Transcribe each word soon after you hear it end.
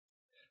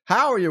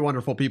How are you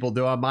wonderful people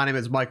doing? My name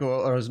is Michael,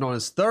 or is known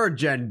as Third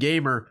Gen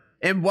Gamer,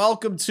 and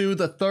welcome to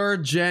the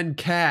Third Gen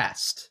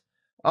Cast.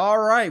 All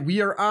right, we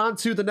are on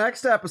to the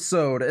next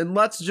episode, and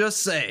let's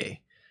just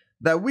say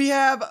that we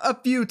have a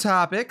few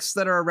topics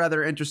that are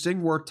rather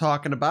interesting, worth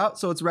talking about,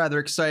 so it's rather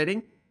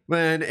exciting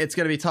when it's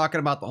going to be talking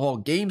about the whole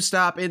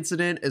GameStop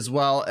incident, as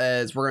well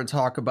as we're going to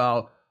talk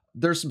about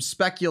there's some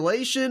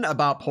speculation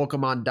about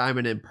Pokemon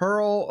Diamond and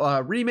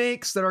Pearl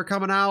remakes that are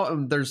coming out,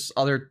 and there's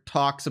other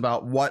talks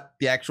about what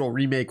the actual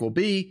remake will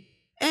be.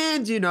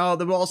 And, then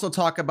we'll also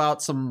talk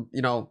about some,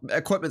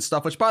 equipment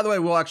stuff, which, by the way,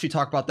 we'll actually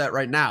talk about that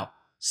right now.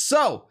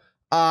 So,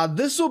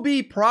 this will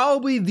be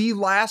probably the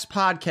last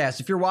podcast.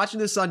 If you're watching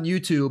this on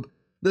YouTube,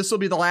 this will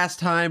be the last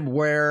time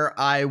where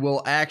I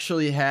will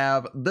actually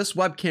have this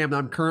webcam that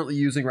I'm currently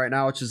using right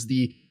now, which is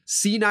the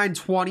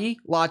C920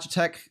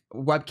 Logitech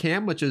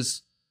webcam, which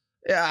is...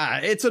 yeah,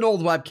 it's an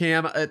old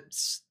webcam.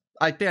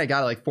 I think I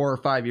got it like 4 or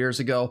 5 years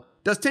ago.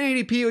 Does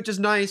 1080p, which is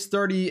nice,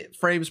 30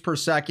 frames per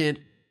second.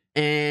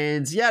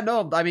 And yeah,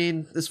 no, I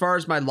mean, as far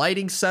as my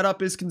lighting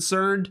setup is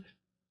concerned,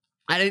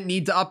 I didn't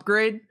need to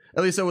upgrade.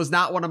 At least it was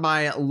not one of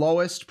my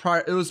lowest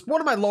it was one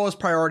of my lowest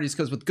priorities,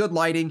 because with good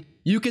lighting,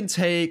 you can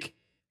take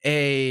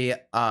a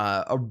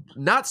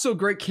not so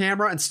great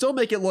camera and still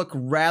make it look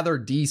rather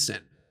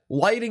decent.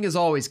 Lighting is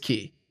always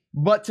key.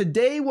 But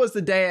today was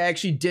the day I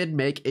actually did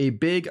make a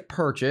big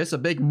purchase, a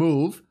big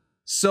move.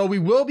 So we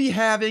will be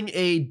having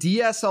a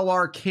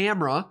DSLR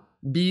camera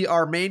be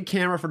our main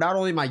camera for not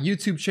only my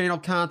YouTube channel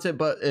content,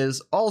 but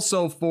is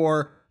also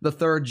for the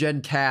Third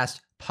Gen Cast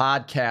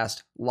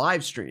podcast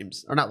live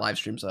streams. Or not live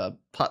streams,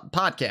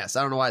 podcasts.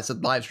 I don't know why I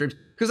said live streams,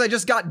 because I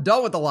just got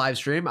done with the live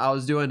stream. I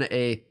was doing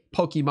a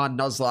Pokemon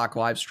Nuzlocke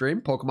live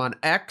stream, Pokemon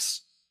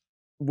X,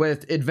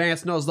 with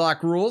advanced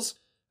Nuzlocke rules.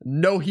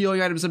 No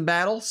healing items in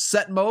battle,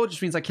 set mode,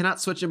 which means I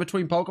cannot switch in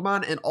between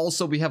Pokemon, and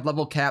also we have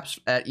level caps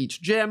at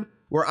each gym,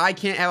 where I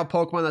can't have a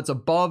Pokemon that's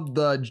above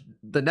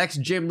the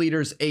next gym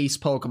leader's ace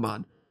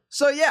Pokemon.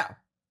 So yeah,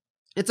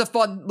 it's a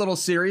fun little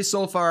series.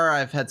 So far,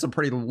 I've had some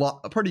pretty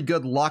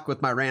good luck with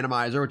my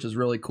randomizer, which is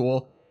really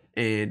cool,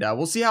 and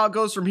we'll see how it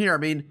goes from here. I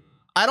mean,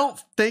 I don't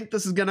think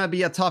this is going to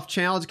be a tough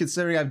challenge,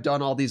 considering I've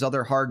done all these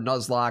other hard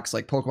Nuzlockes,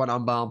 like Pokemon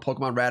Unbound,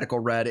 Pokemon Radical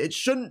Red. It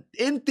shouldn't,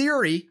 in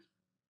theory,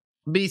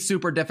 be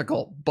super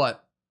difficult,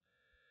 but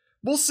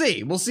we'll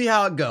see. We'll see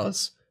how it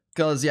goes.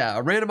 Because, yeah,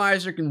 a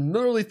randomizer can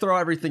literally throw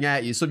everything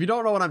at you. So if you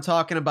don't know what I'm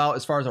talking about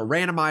as far as a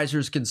randomizer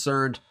is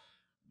concerned,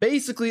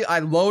 basically I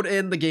load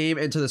in the game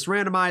into this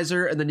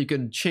randomizer, and then you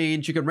can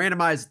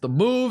randomize the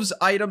moves,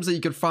 items that you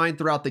can find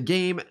throughout the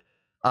game,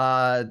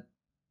 Pokemon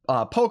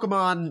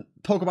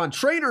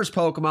trainers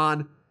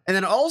Pokemon, and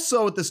then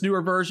also with this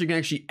newer version, you can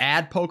actually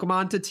add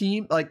Pokemon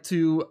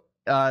to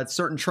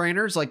certain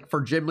trainers, like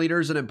for gym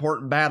leaders and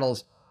important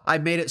battles. I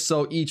made it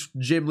so each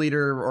gym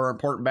leader or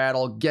important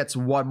battle gets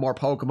one more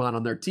Pokemon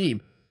on their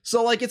team.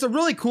 So, it's a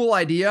really cool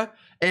idea,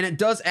 and it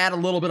does add a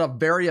little bit of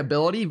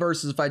variability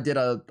versus if I did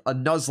a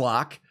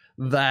Nuzlocke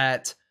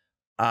that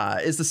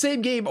is the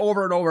same game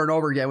over and over and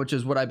over again, which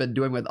is what I've been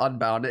doing with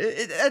Unbound.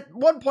 At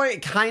one point,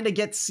 it kind of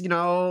gets,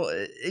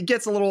 it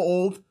gets a little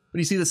old when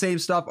you see the same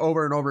stuff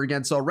over and over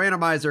again. So, a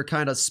randomizer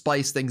kind of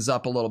spice things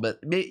up a little bit,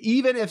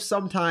 even if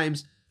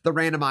sometimes the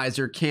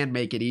randomizer can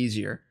make it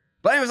easier.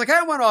 But anyways, I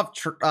kind of went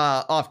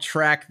off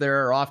track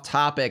there, or off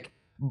topic.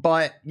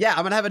 But yeah, I'm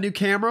going to have a new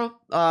camera.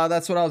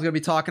 That's what I was going to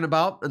be talking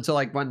about until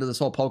I went to this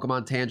whole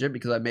Pokemon tangent,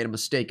 because I made a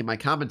mistake in my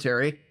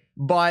commentary.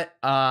 But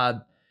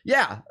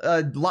yeah,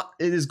 it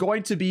is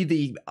going to be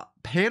the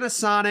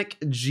Panasonic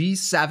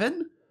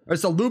G7, or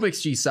it's a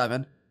Lumix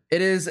G7.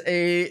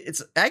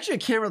 It's actually a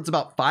camera that's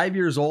about 5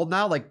 years old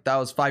now. That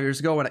was 5 years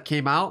ago when it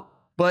came out.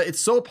 But it's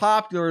so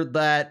popular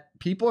that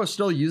people are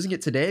still using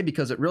it today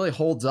because it really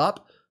holds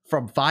up.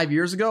 From 5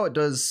 years ago, it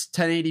does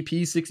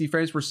 1080p, 60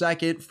 frames per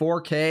second,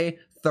 4K,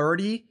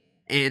 30.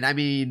 And I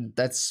mean,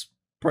 that's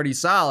pretty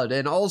solid.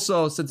 And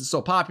also, since it's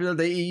so popular,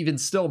 they even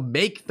still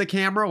make the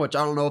camera, which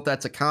I don't know if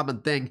that's a common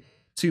thing,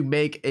 to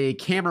make a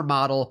camera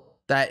model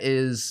that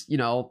is,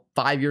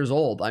 5 years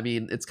old. I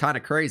mean, it's kind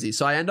of crazy.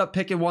 So I end up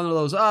picking one of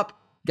those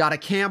up, got a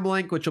cam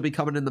link, which will be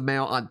coming in the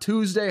mail on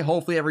Tuesday.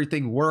 Hopefully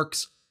everything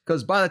works,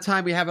 because by the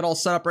time we have it all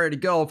set up, ready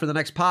to go for the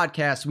next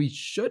podcast, we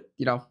should,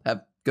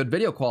 have good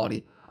video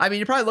quality. I mean,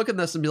 you're probably looking at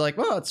this and be like,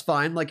 well, it's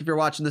fine. Like, if you're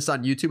watching this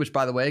on YouTube, which,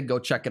 by the way, go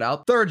check it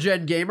out. Third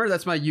Gen Gamer,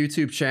 that's my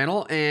YouTube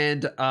channel.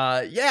 And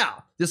yeah,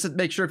 just to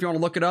make sure, if you want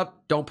to look it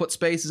up, don't put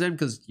spaces in,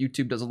 because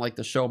YouTube doesn't like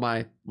to show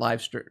my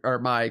live stream or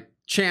my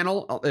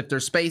channel if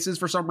there's spaces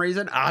for some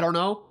reason. I don't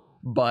know.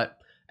 But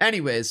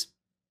anyways,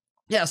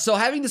 yeah, so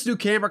having this new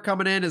camera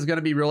coming in is going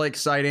to be really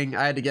exciting.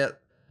 I had to get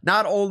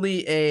not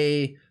only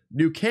a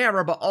new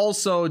camera, but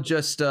also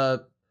just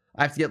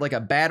I have to get like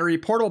a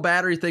portable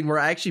battery thing where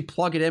I actually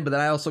plug it in, but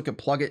then I also can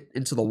plug it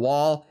into the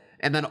wall.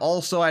 And then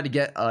also I had to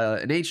get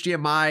an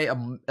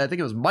HDMI, I think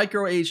it was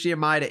micro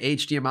HDMI to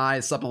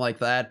HDMI, something like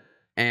that.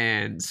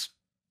 And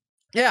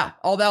yeah,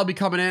 all that'll be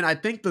coming in. I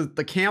think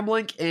the cam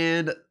link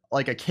and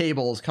like a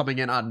cable is coming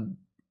in on,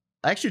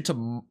 actually,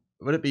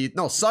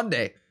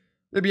 Sunday.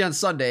 It'd be on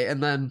Sunday.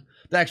 And then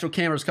the actual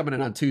camera's coming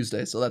in on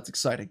Tuesday, so that's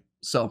exciting.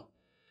 So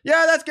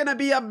yeah, that's gonna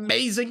be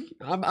amazing.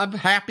 I'm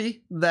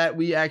happy that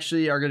we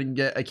actually are gonna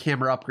get a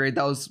camera upgrade.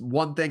 That was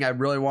one thing I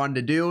really wanted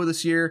to do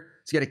this year,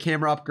 is get a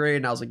camera upgrade,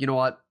 and I was like, you know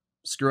what,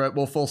 screw it,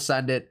 we'll full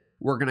send it.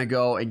 We're gonna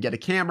go and get a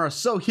camera.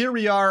 So here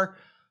we are.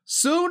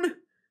 Soon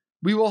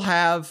we will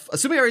have,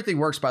 assuming everything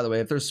works, by the way,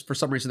 if there's for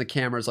some reason the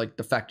camera is like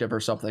defective or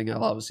something,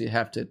 I'll obviously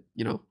have to,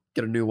 you know,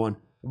 get a new one.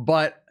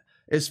 But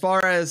as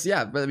far as,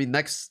 yeah, I mean,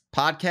 next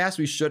podcast,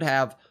 we should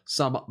have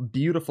some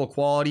beautiful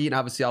quality, and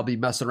obviously I'll be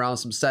messing around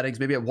with some settings.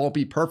 Maybe it won't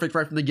be perfect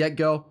right from the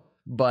get-go,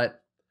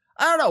 but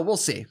I don't know. We'll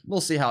see.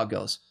 We'll see how it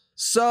goes.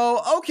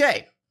 So,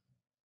 okay.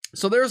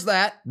 So there's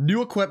that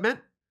new equipment,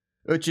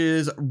 which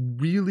is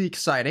really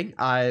exciting.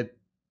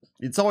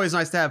 It's always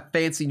nice to have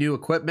fancy new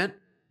equipment,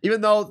 even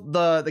though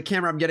the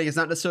camera I'm getting is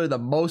not necessarily the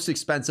most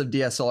expensive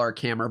DSLR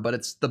camera, but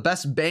it's the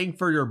best bang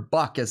for your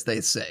buck, as they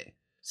say.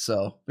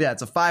 So yeah,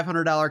 it's a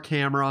 $500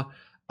 camera.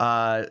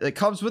 It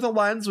comes with a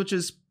lens, which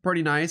is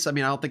pretty nice. I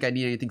mean, I don't think I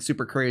need anything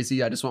super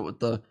crazy. I just went with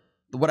the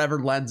whatever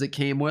lens it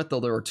came with, though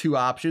there were two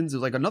options. It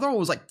was like another one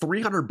was like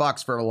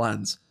 $300 for a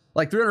lens,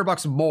 like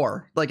 $300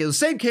 more. Like it was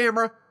the same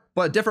camera,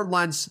 but a different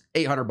lens,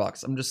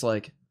 $800. I'm just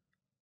like,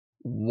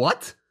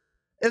 what?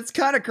 It's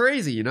kind of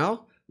crazy, you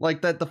know?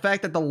 Like that the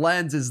fact that the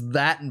lens is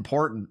that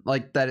important,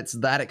 like that it's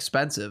that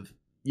expensive,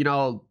 you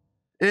know?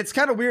 And it's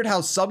kind of weird how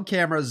some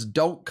cameras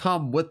don't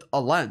come with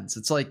a lens.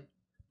 It's like,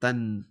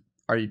 then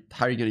how are you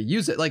going to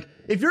use it? Like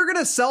if you're going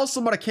to sell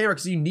someone a camera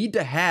because you need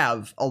to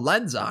have a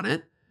lens on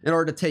it in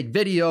order to take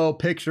video,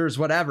 pictures,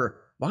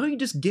 whatever, why don't you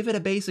just give it a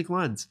basic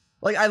lens?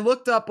 Like I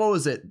looked up, what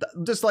was it?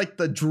 Just like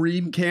the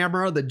dream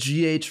camera, the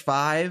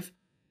GH5.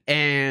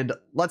 And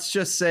let's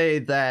just say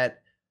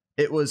that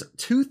it was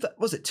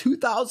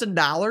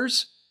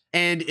 $2,000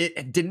 and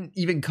it didn't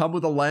even come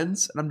with a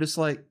lens. And I'm just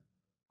like,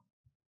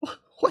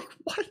 what?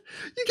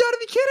 You gotta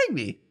be kidding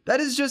me.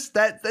 That is just,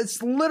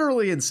 that's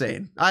literally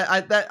insane.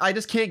 I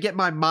just can't get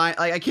my mind,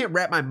 like I can't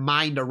wrap my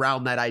mind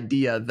around that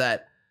idea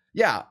that,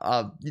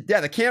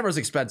 the camera's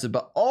expensive,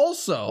 but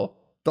also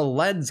the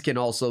lens can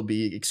also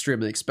be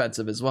extremely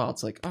expensive as well.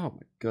 It's like, oh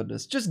my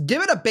goodness, just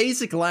give it a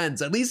basic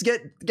lens. At least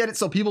get it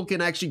so people can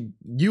actually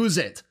use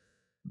it.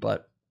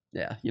 But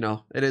yeah, you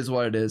know, it is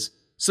what it is.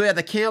 So yeah,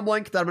 the cam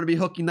link that I'm going to be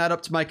hooking that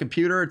up to my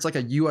computer, it's like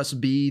a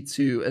USB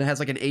to, it has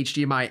like an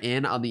HDMI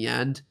in on the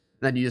end.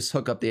 Then you just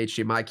hook up the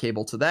HDMI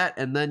cable to that.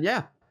 And then,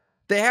 yeah,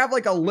 they have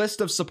like a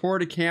list of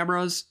supported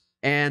cameras.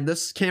 And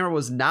this camera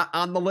was not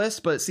on the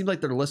list, but it seemed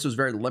like their list was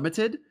very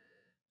limited.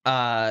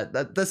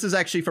 This is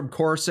actually from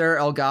Corsair.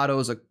 Elgato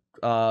is a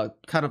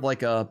kind of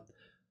like a,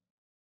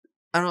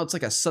 I don't know, it's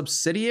like a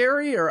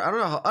subsidiary, or I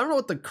don't know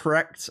what the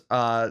correct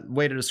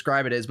way to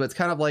describe it is, but it's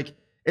kind of like,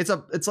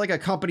 it's like a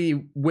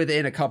company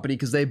within a company,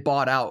 because they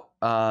bought out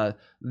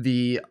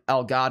the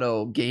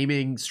Elgato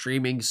gaming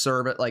streaming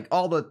service, like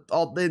all the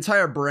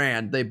entire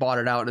brand. They bought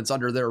it out and it's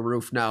under their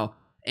roof now.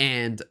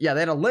 And yeah,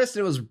 they had a list.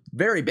 It was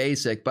very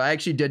basic, but I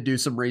actually did do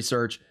some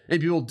research, and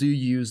people do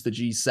use the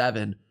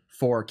G7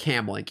 for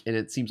Camlink, and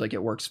it seems like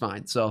it works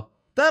fine. So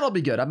that'll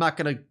be good. I'm not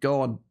gonna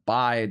go and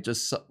buy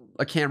just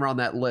a camera on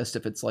that list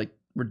if it's like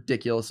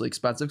ridiculously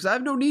expensive, because I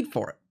have no need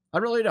for it. I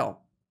really don't.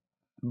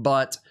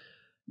 But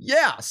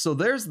yeah, so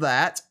there's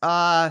that.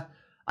 I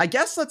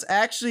guess let's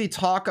actually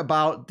talk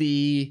about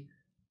Pokemon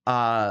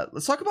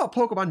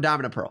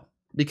Diamond and Pearl,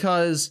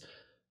 because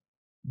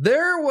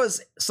there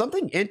was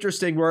something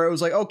interesting where it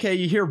was like, okay,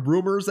 you hear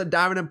rumors that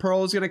Diamond and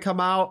Pearl is going to come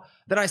out.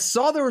 Then I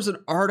saw there was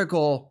an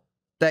article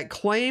that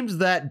claims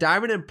that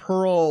Diamond and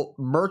Pearl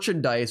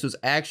merchandise was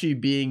actually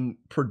being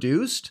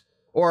produced,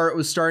 or it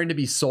was starting to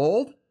be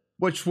sold,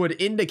 which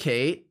would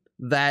indicate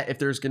that if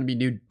there's going to be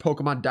new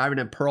Pokemon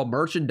Diamond and Pearl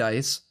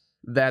merchandise,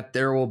 that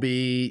there will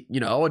be, you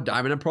know, a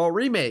Diamond and Pearl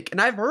remake. And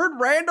I've heard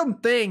random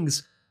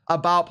things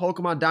about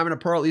Pokemon Diamond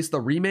and Pearl, at least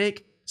the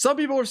remake. Some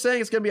people are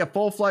saying it's going to be a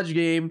full-fledged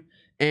game,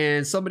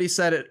 and somebody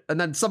said it, and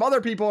then some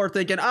other people are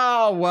thinking,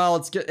 oh,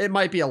 well, it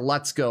might be a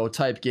Let's Go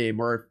type game,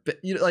 or,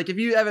 you know, like if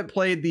you haven't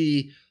played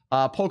the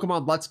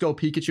Pokemon Let's Go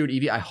Pikachu and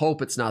Eevee, I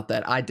hope it's not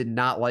that. I did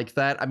not like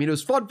that. I mean, it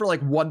was fun for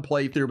like one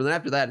playthrough, but then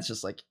after that, it's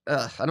just like,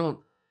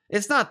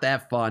 it's not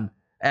that fun.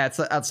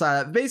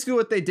 Outside, basically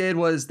what they did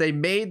was they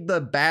made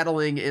the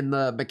battling and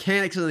the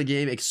mechanics of the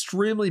game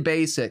extremely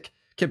basic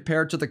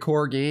compared to the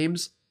core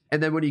games.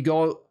 And then when you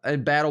go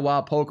and battle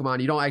wild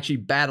Pokemon, you don't actually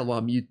battle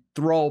them. You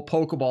throw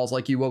Pokeballs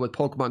like you would with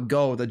Pokemon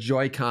Go, the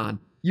Joy-Con.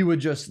 You would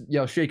just, you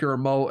know, shake your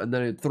remote and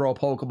then it'd throw a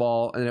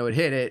Pokeball and it would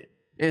hit it.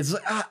 And it's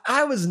like,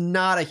 I was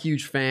not a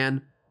huge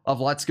fan of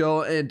Let's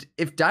Go. And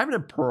if Diamond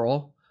and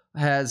Pearl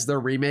has their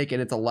remake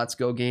and it's a Let's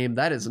Go game,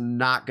 that is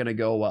not going to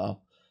go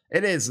well.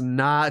 It is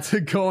not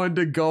going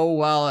to go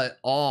well at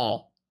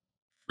all.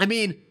 I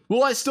mean,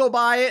 will I still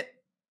buy it?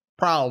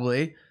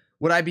 Probably.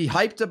 Would I be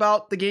hyped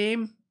about the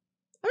game?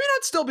 I mean,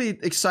 I'd still be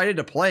excited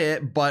to play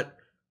it, but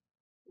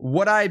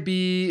would I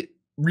be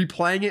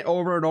replaying it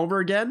over and over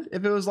again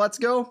if it was Let's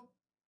Go?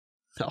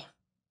 No,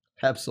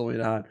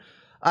 absolutely not.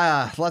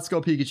 Let's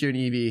Go Pikachu and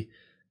Eevee.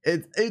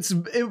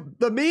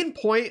 The main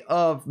point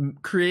of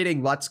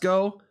creating Let's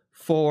Go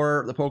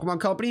for the Pokemon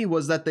Company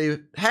was that they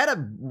had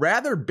a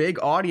rather big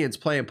audience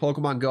playing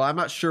Pokemon Go. I'm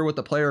not sure what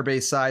the player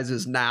base size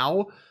is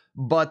now,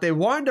 but they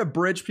wanted to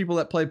bridge people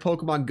that played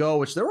Pokemon Go,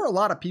 which there were a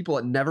lot of people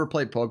that never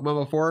played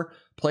Pokemon before,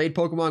 played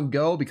Pokemon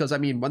Go, because I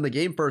mean, when the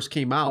game first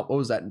came out, what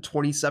was that, in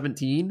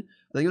 2017?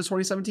 I think it was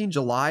 2017,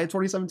 July of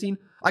 2017.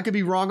 I could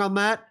be wrong on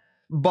that,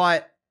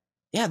 but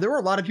yeah, there were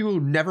a lot of people who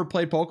never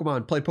played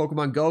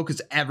Pokemon Go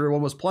because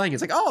everyone was playing.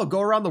 It's like, oh,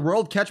 go around the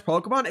world, catch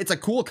Pokemon. It's a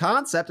cool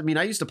concept. I mean,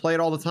 I used to play it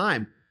all the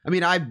time. I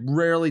mean, I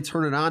rarely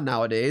turn it on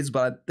nowadays,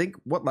 but I think,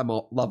 what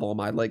level am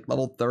I? Like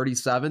level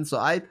 37. So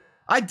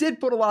I did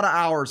put a lot of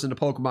hours into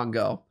Pokemon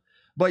Go.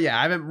 But yeah,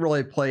 I haven't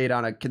really played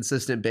on a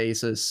consistent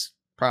basis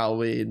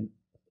probably in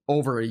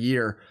over a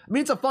year. I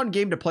mean, it's a fun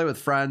game to play with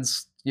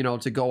friends, you know,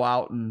 to go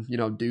out and, you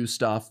know, do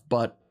stuff.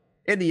 But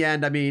in the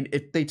end, I mean,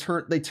 if they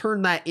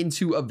turn that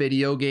into a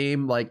video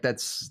game, like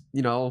that's,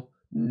 you know,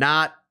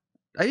 not,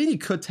 I mean, you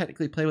could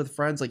technically play with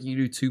friends like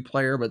you do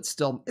 2-player, but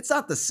still, it's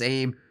not the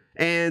same.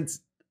 And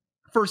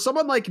for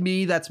someone like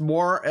me that's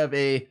more of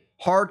a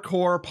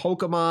hardcore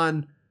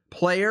Pokemon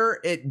player,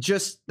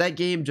 that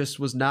game just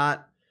was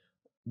not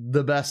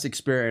the best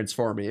experience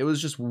for me. It was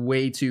just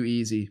way too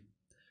easy.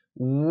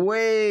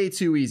 Way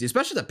too easy.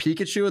 Especially the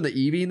Pikachu and the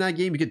Eevee in that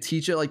game. You could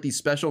teach it like these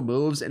special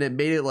moves and it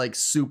made it like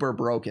super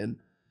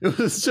broken. It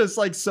was just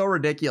like so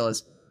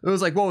ridiculous. It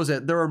was like, what was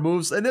it? There were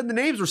moves, and then the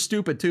names were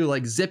stupid too,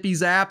 like Zippy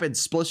Zap and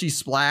Splishy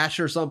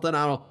Splash or something.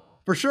 I don't know.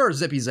 For sure,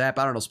 Zippy Zap.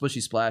 I don't know.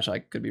 Splishy Splash. I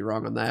could be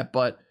wrong on that,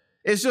 but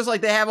it's just like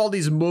they have all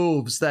these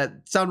moves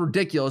that sound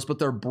ridiculous, but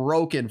they're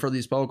broken for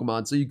these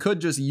Pokemon. So you could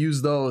just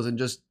use those and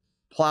just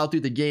plow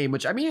through the game,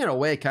 which I mean, in a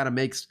way, kind of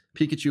makes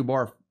Pikachu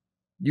more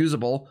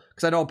usable.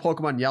 Because I know in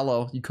Pokemon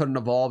Yellow, you couldn't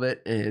evolve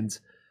it, and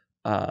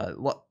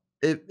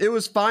it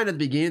was fine at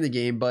the beginning of the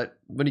game, but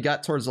when you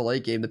got towards the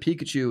late game, the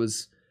Pikachu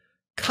was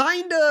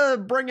kind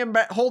of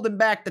holding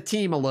back the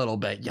team a little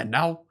bit, you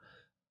know?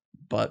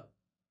 But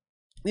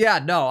yeah,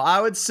 no,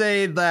 I would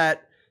say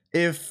that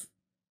if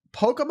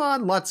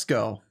Pokemon Let's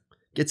Go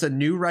gets a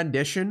new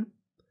rendition,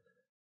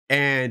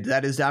 and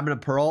that is Diamond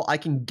and Pearl, I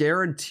can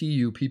guarantee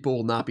you people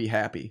will not be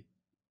happy.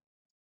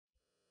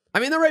 I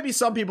mean, there might be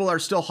some people that are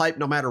still hyped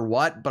no matter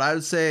what, but I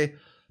would say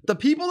the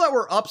people that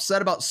were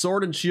upset about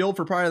Sword and Shield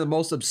for probably the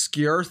most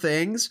obscure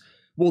things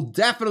will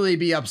definitely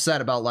be upset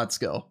about Let's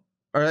Go.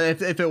 Or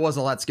if it was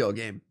a Let's Go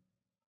game.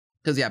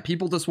 Because yeah,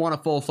 people just want a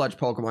full-fledged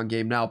Pokemon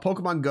game now.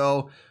 Pokemon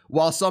Go,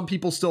 while some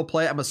people still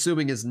play it, I'm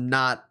assuming is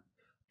not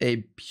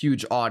a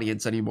huge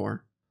audience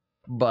anymore.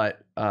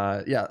 But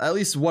yeah, at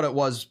least what it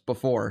was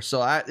before.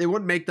 So it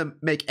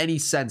wouldn't make any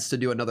sense to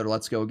do another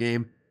Let's Go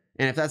game.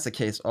 And if that's the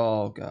case,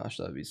 oh gosh,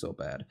 that would be so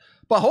bad.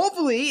 But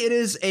hopefully it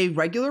is a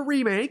regular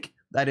remake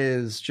that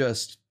is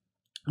just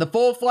the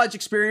full-fledged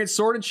experience,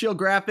 Sword and Shield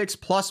graphics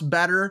plus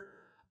better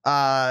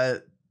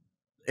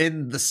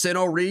in the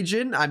Sinnoh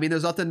region. I mean,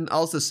 there's nothing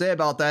else to say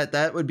about that.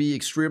 That would be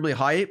extremely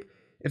hype.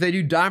 If they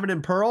do Diamond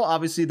and Pearl,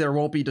 obviously there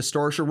won't be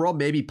Distortion World.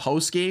 Maybe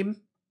post-game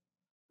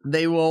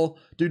they will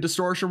do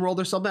Distortion World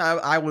or something.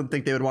 I wouldn't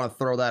think they would want to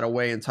throw that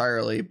away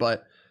entirely.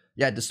 But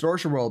yeah,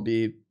 Distortion World would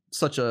be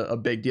such a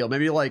big deal.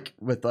 Maybe like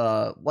with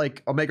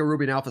like Omega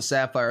Ruby and Alpha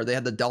Sapphire, they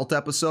had the Delta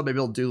episode. Maybe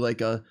they'll do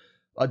like a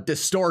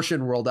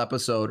Distortion World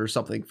episode or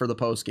something for the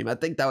post game. I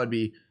think that would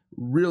be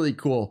really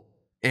cool.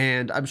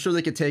 And I'm sure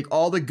they could take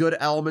all the good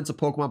elements of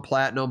Pokemon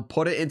Platinum,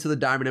 put it into the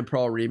Diamond and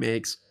Pearl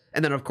remakes,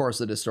 and then of course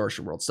the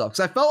Distortion World stuff.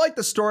 Because I felt like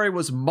the story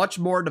was much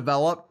more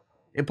developed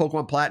in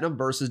Pokemon Platinum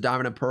versus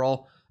Diamond and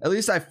Pearl. At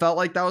least I felt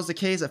like that was the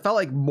case. I felt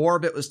like more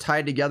of it was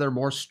tied together,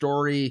 more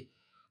story.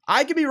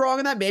 I could be wrong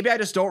in that. Maybe I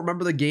just don't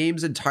remember the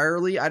games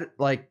entirely. I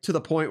like to the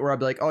point where I'd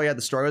be like, oh yeah,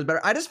 the story was better.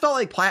 I just felt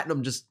like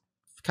Platinum just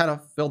kind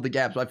of filled the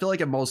gaps. But I feel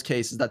like in most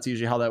cases, that's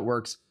usually how that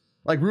works.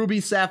 Like Ruby,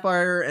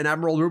 Sapphire, and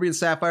Emerald. Ruby and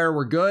Sapphire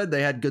were good.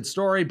 They had good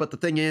story. But the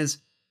thing is,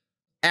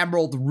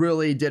 Emerald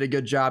really did a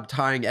good job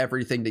tying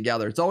everything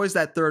together. It's always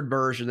that third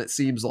version that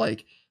seems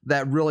like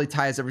that really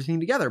ties everything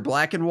together.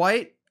 Black and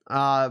White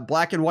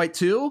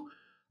 2.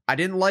 I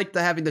didn't like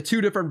having the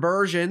two different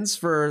versions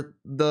for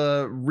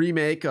the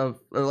remake or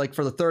like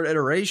for the third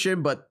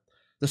iteration, but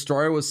the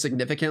story was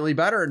significantly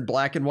better in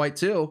Black and White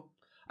 2.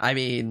 I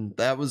mean,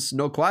 that was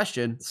no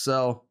question.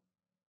 So,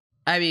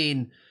 I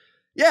mean,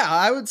 yeah,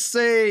 I would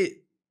say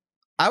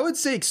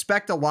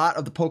expect a lot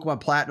of the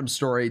Pokemon Platinum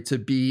story to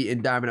be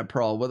in Diamond and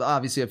Pearl, with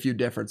obviously a few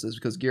differences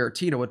because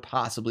Giratina would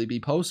possibly be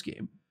post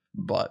game.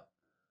 But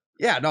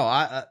yeah, no,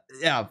 I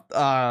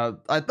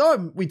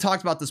thought we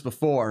talked about this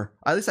before.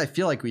 At least I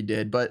feel like we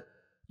did. But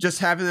just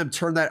having them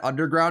turn that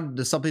underground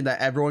into something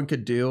that everyone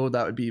could do,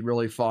 that would be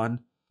really fun.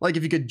 Like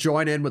if you could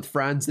join in with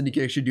friends, then you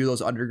could actually do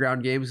those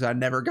underground games. I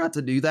never got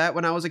to do that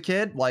when I was a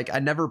kid. Like I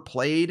never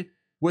played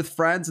with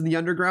friends in the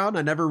underground.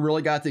 I never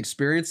really got to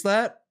experience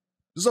that.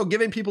 So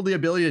giving people the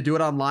ability to do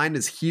it online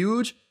is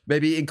huge.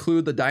 Maybe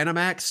include the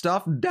Dynamax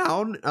stuff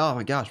down. Oh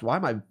my gosh, why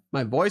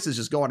my voice is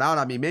just going out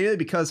on me? Maybe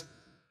because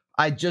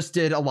I just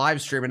did a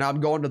live stream and now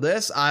I'm going to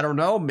this. I don't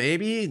know.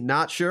 Maybe,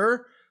 not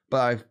sure. But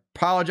I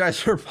apologize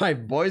for my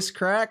voice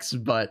cracks.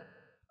 But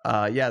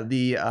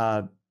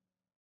yeah,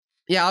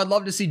 yeah, I'd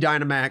love to see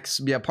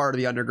Dynamax be a part of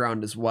the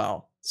underground as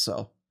well.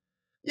 So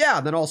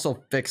yeah, then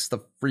also fix the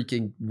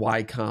freaking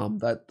Wycom.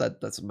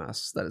 That's a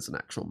mess. That is an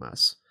actual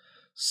mess.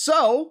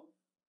 So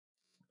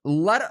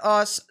let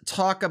us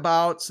talk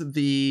about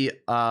the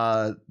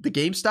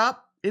GameStop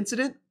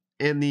incident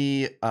and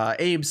the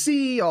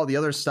AMC, all the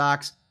other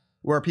stocks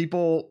where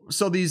people,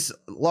 so these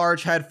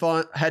large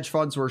hedge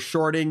funds were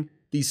shorting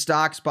these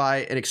stocks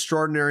by an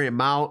extraordinary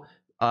amount.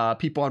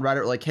 People on Reddit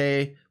were like,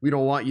 hey, we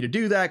don't want you to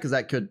do that because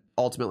that could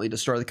ultimately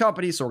destroy the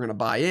company. So we're going to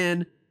buy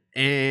in.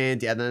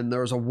 And yeah, then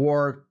there was a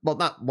war,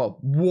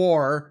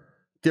 war,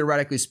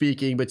 theoretically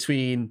speaking,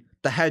 between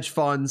the hedge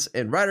funds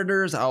and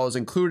Redditors. I was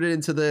included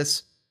into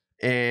this.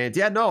 And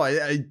yeah, no,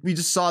 we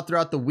just saw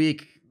throughout the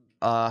week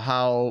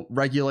how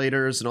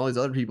regulators and all these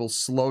other people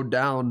slowed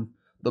down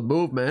the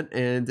movement,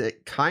 and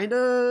it kind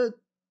of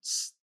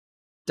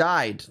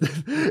died.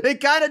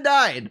 It kind of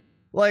died.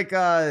 Like,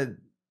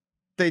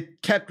 they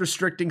kept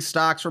restricting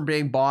stocks from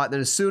being bought. And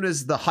then as soon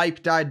as the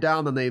hype died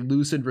down, then they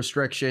loosened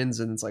restrictions.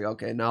 And it's like,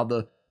 okay, now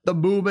the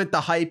movement,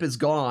 the hype is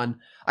gone.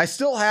 I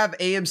still have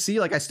AMC.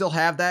 Like, I still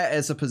have that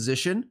as a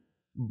position.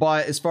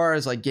 But as far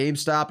as like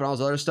GameStop and all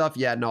this other stuff,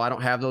 yeah, no, I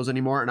don't have those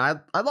anymore. And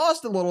I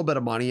lost a little bit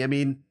of money. I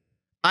mean,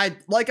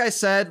 like I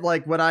said,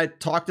 like when I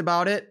talked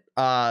about it,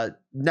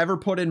 never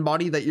put in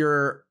money that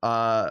you're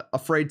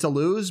afraid to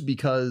lose,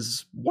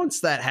 because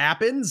once that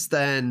happens,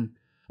 then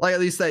like at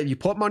least that if you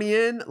put money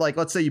in, like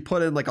let's say you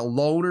put in like a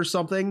loan or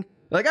something,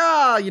 like,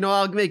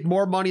 I'll make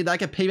more money that I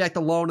can pay back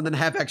the loan and then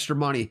have extra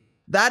money.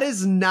 That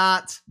is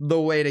not the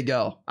way to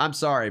go. I'm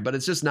sorry, but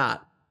it's just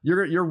not.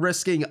 You're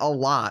risking a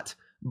lot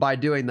by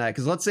doing that,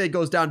 because let's say it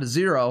goes down to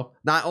zero.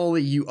 Not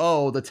only you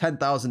owe the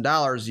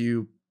 $10,000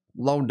 you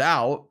loaned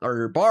out or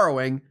you're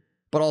borrowing,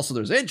 but also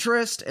there's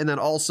interest, and then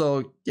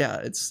also, yeah,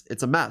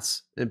 it's a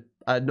mess. And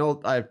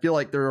I feel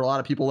like there are a lot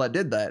of people that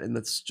did that, and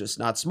that's just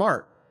not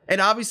smart. And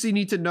obviously you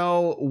need to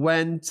know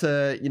when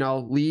to,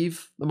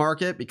 leave the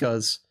market,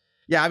 because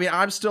yeah, I mean,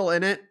 I'm still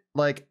in it.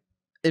 Like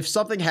if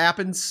something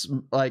happens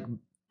like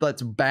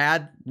that's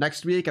bad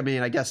next week, I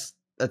mean, I guess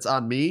that's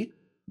on me,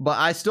 but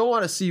I still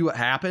want to see what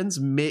happens,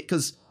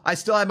 because I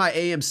still have my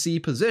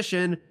AMC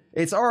position.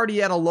 It's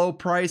already at a low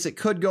price. It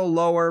could go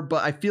lower,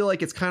 but I feel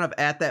like it's kind of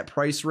at that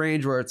price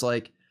range where it's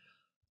like,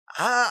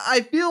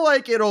 I feel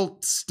like it'll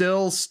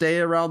still stay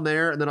around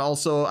there. And then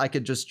also I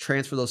could just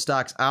transfer those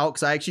stocks out,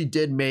 because I actually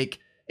did make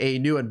a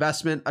new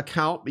investment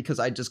account, because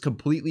I just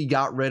completely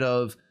got rid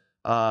of,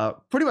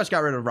 pretty much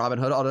got rid of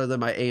Robinhood other than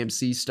my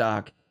AMC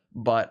stock.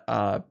 But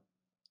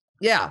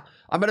yeah,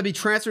 I'm going to be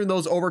transferring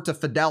those over to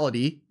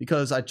Fidelity,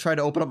 because I tried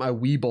to open up my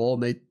Webull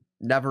and they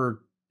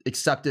never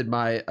accepted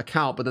my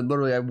account. But then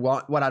literally I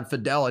went on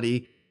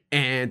Fidelity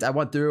and I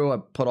went through, I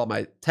put all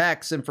my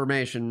tax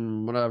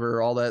information,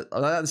 whatever, all that,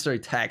 not necessarily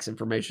tax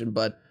information,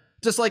 but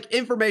just like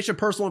information,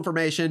 personal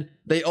information.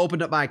 They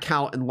opened up my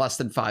account in less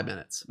than 5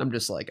 minutes. I'm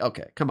just like,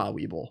 okay, come on,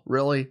 Webull,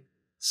 really?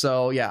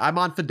 So yeah, I'm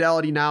on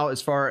Fidelity now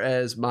as far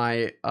as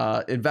my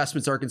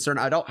investments are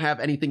concerned. I don't have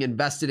anything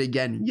invested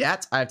again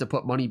yet. I have to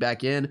put money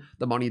back in,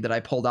 the money that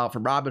I pulled out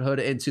from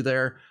Robinhood into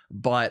there.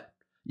 But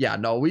yeah,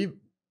 no,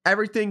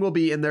 everything will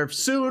be in there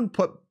soon.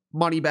 Put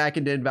money back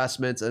into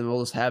investments and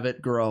we'll just have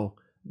it grow,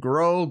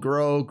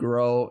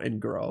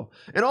 and grow.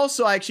 And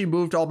also I actually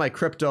moved all my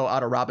crypto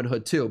out of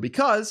Robinhood too,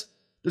 because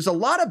there's a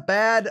lot of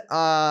bad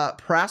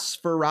press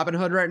for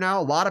Robinhood right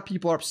now. A lot of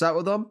people are upset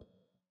with them.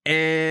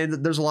 And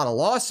there's a lot of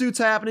lawsuits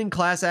happening,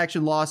 class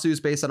action lawsuits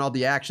based on all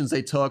the actions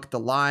they took, the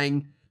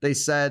lying. They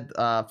said,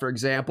 for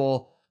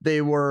example, they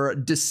were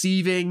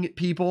deceiving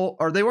people,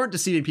 or they weren't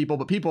deceiving people,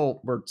 but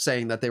people were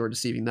saying that they were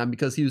deceiving them,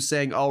 because he was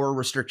saying, oh, we're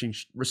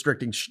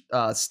restricting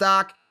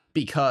stock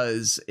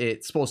because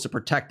it's supposed to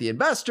protect the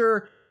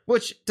investor,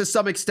 which to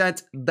some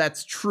extent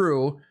that's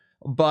true,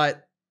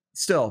 but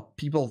still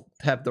people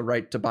have the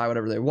right to buy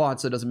whatever they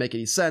want. So it doesn't make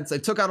any sense. They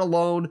took out a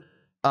loan.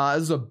 It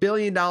was a $1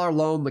 billion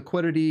loan,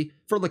 liquidity,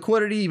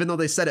 even though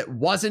they said it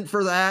wasn't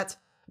for that,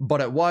 but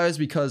it was,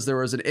 because there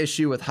was an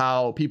issue with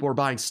how people were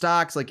buying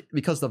stocks, like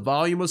because the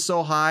volume was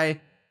so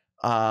high.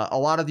 A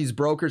lot of these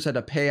brokers had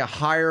to pay a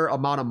higher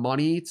amount of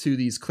money to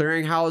these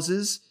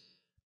clearinghouses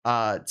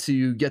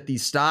to get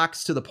these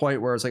stocks, to the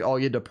point where it's like, oh,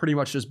 you had to pretty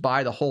much just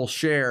buy the whole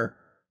share.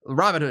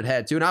 Robinhood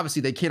had to, and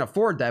obviously they can't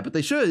afford that, but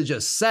they should have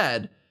just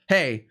said,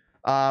 hey,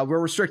 we're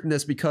restricting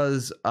this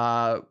because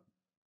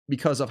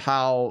of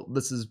how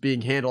this is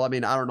being handled. I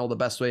mean, I don't know the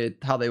best way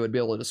how they would be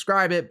able to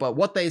describe it, but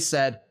what they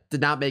said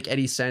did not make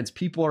any sense.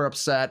 People are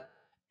upset,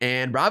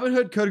 and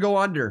Robinhood could go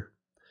under.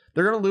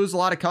 They're going to lose a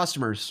lot of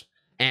customers,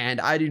 and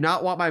I do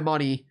not want my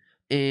money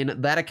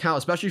in that account,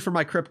 especially for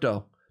my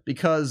crypto,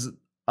 because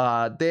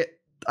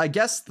I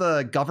guess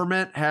the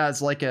government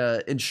has like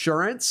a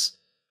insurance,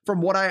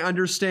 from what I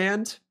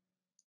understand,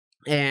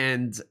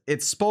 and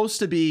it's supposed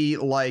to be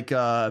like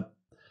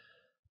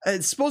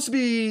it's supposed to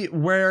be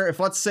where if,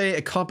 let's say,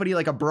 a company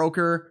like a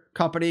broker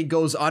company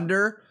goes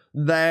under,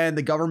 then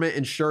the government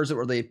insures it,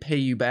 where they pay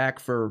you back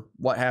for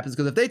what happens.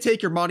 Because if they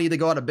take your money, they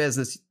go out of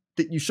business,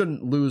 you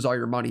shouldn't lose all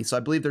your money. So I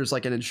believe there's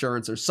like an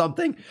insurance or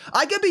something.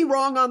 I could be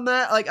wrong on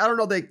that. Like, I don't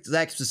know the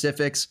exact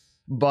specifics,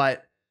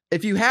 but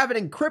if you have it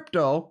in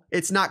crypto,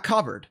 it's not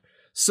covered.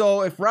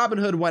 So if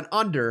Robinhood went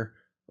under,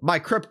 my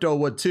crypto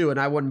would too, and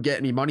I wouldn't get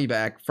any money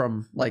back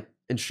from like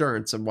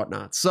insurance and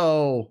whatnot.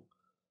 So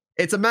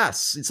it's a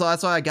mess. So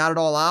that's why I got it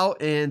all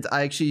out, and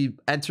I actually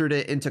entered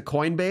it into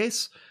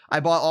Coinbase. I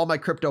bought all my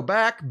crypto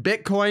back.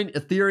 Bitcoin,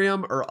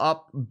 Ethereum are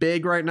up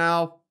big right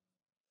now.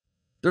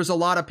 There's a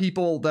lot of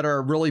people that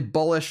are really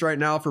bullish right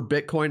now for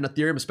Bitcoin and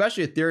Ethereum,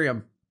 especially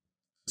Ethereum.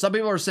 Some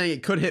people are saying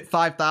it could hit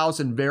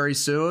 5,000 very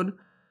soon.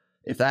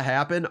 If that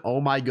happened, oh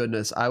my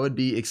goodness, I would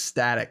be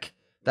ecstatic.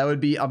 That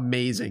would be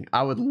amazing.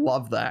 I would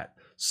love that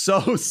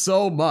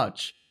so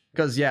much.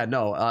 Because yeah,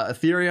 no,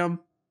 Ethereum.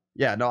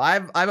 Yeah, no, I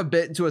have a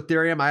bit into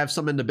Ethereum. I have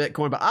some into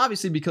Bitcoin, but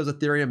obviously because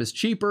Ethereum is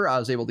cheaper, I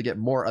was able to get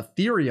more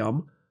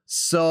Ethereum.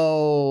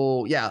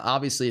 So yeah,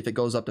 obviously if it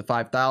goes up to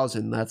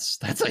 5,000, that's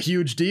a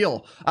huge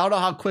deal. I don't know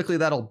how quickly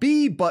that'll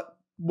be, but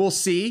we'll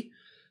see.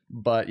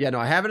 But yeah, no,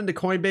 I have it into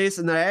Coinbase,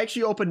 and then I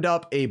actually opened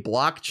up a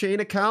blockchain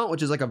account,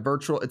 which is like a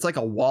virtual, it's like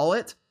a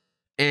wallet.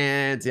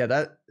 And yeah,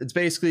 that it's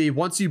basically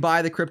once you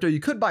buy the crypto, you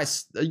could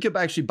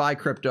actually buy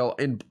crypto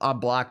on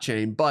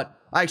blockchain, but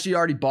I actually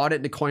already bought it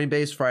into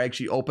Coinbase before I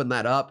actually opened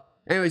that up.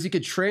 Anyways, you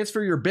could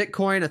transfer your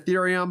Bitcoin,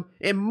 Ethereum,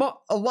 and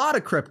a lot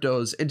of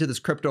cryptos into this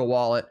crypto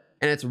wallet,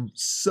 and it's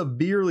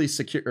severely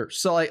secure.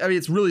 So like, I mean,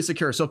 it's really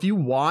secure. So if you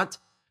want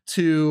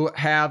to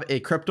have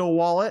a crypto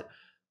wallet,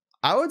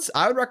 I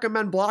would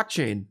recommend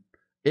blockchain.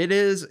 It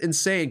is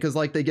insane because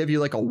like they give you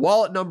like a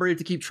wallet number you have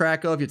to keep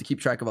track of. You have to keep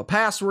track of a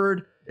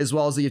password, as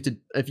well as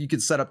if you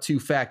could set up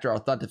 2-factor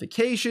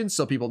authentication,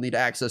 so people need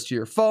access to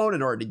your phone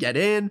in order to get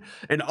in.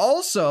 And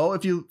also,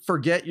 if you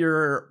forget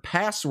your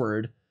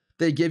password,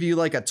 they give you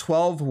like a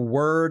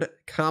 12-word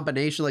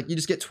combination. Like you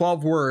just get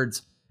 12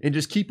 words and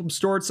just keep them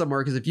stored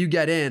somewhere, because if you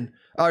get in,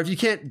 or if you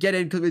can't get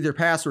in with your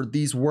password,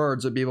 these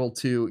words would be able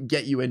to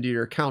get you into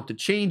your account to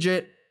change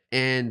it.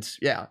 And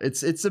yeah,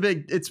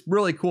 it's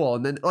really cool.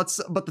 And then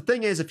but the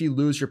thing is, if you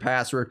lose your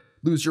password,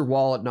 lose your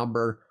wallet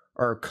number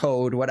or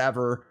code,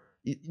 whatever,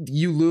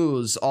 you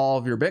lose all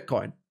of your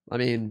Bitcoin. I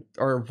mean,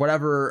 or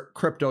whatever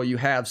crypto you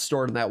have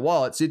stored in that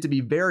wallet. So you have to be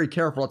very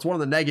careful. It's one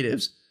of the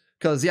negatives,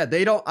 because yeah,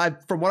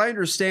 from what I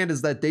understand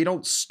is that they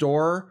don't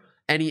store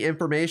any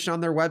information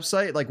on their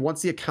website. Like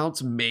once the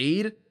account's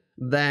made,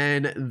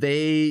 then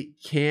they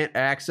can't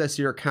access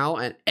your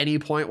account at any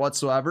point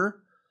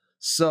whatsoever.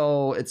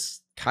 So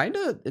it's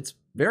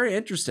very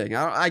interesting.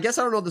 I guess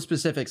I don't know the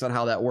specifics on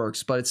how that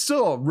works, but it's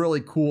still a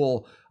really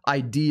cool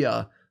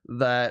idea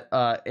that,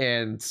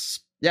 and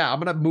yeah, I'm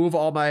going to move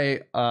all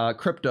my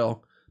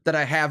crypto that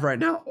I have right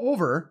now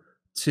over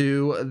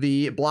to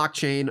the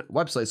blockchain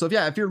website. So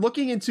if you're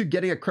looking into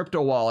getting a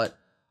crypto wallet,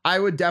 I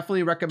would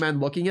definitely recommend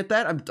looking at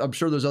that. I'm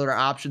sure there's other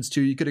options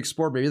too you could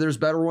explore. Maybe there's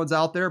better ones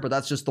out there, but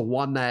that's just the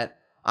one that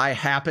I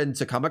happened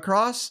to come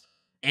across,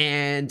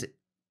 and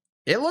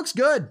it looks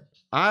good.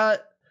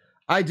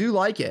 I do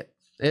like it.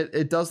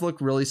 It does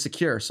look really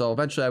secure. So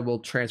eventually I will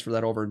transfer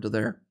that over into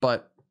there.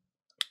 But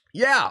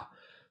yeah,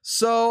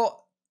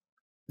 so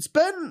it's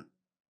been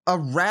a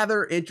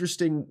rather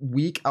interesting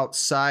week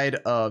outside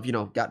of,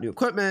 got new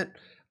equipment,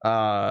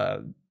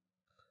 got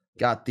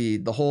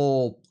the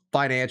whole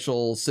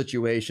financial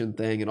situation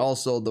thing, and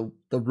also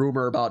the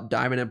rumor about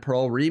Diamond and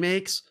Pearl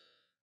remakes.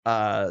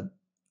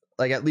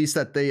 Like at least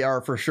that they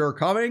are for sure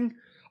coming.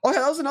 Oh yeah,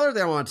 that was another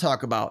thing I want to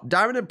talk about.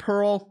 Diamond and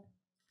Pearl.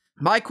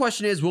 My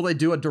question is, will they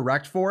do a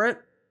direct for it?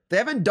 They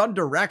haven't done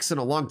directs in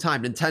a long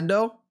time.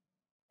 Nintendo,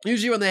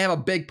 usually when they have a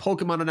big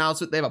Pokemon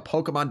announcement, they have a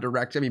Pokemon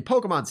direct. I mean,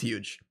 Pokemon's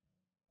huge.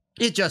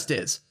 It just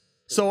is.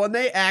 So when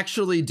they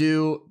actually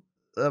do,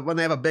 when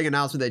they have a big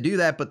announcement, they do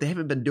that, but they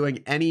haven't been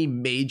doing any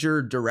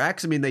major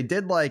directs. I mean, they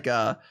did like,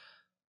 I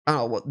don't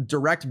know, what,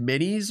 direct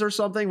minis or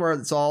something where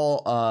it's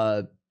all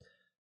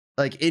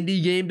like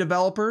indie game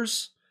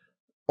developers,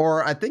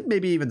 or I think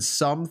maybe even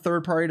some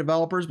third-party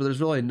developers, but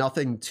there's really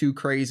nothing too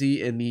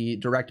crazy in the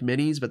direct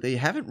minis, but they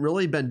haven't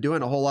really been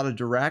doing a whole lot of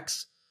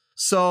directs.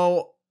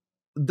 So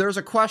there's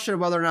a question of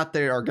whether or not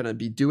they are going to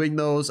be doing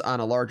those on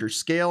a larger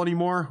scale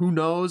anymore. Who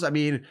knows? I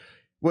mean,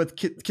 with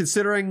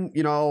considering,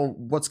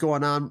 what's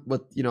going on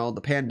with,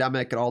 the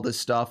pandemic and all this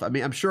stuff, I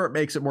mean, I'm sure it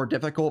makes it more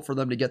difficult for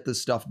them to get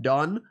this stuff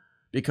done,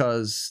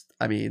 because,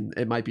 I mean,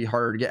 it might be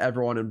harder to get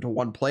everyone into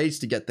one place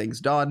to get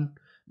things done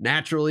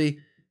naturally.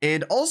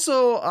 And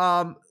also,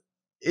 I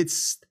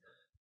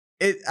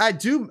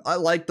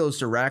like those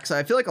directs.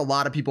 I feel like a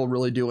lot of people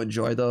really do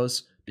enjoy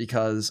those,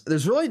 because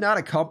there's really not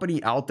a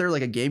company out there,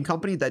 like a game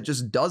company, that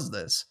just does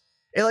this.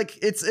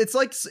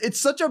 It's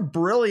such a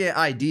brilliant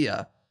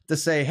idea to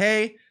say,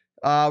 hey,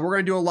 we're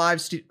going to do a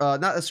live, not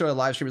necessarily a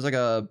live stream. It's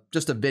like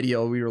just a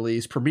video we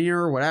release,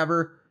 premiere,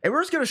 whatever. And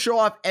we're just going to show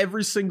off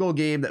every single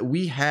game that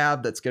we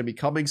have that's going to be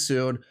coming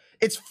soon.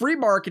 It's free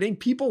marketing.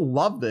 People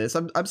love this.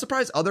 I'm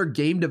surprised other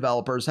game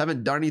developers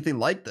haven't done anything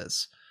like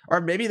this.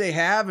 Or maybe they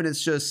have, and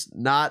it's just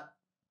not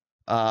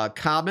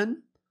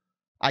common.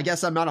 I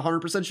guess I'm not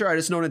 100% sure. I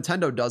just know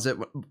Nintendo does it,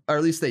 or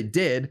at least they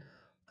did.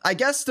 I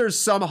guess there's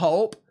some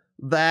hope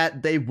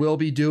that they will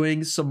be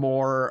doing some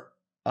more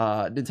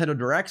Nintendo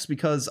Directs,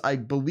 because I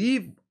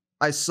believe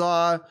I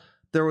saw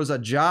there was a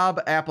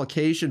job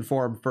application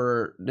form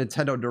for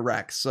Nintendo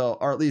Directs, so,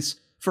 or at least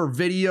for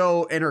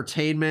video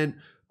entertainment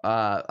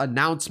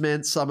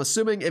announcements. So I'm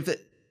assuming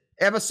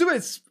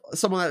it's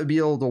someone that would be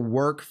able to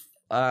work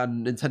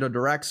on Nintendo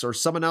Directs or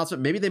some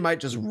announcement. Maybe they might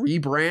just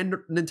rebrand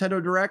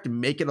Nintendo Direct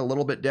and make it a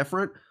little bit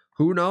different.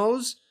 Who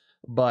knows?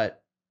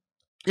 But,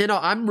 you know,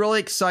 I'm really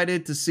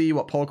excited to see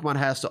what Pokemon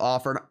has to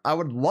offer. And I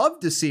would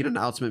love to see an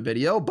announcement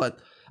video, but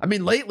I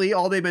mean, lately,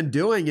 all they've been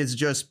doing is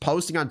just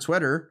posting on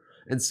Twitter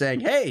and saying,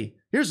 hey,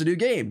 here's a new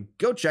game.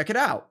 Go check it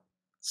out.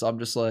 So I'm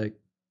just like,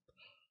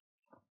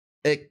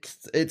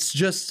 it's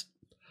just,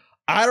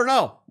 I don't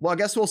know. Well, I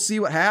guess we'll see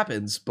what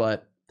happens,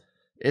 but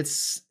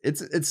it's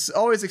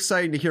always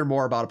exciting to hear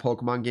more about a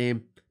Pokemon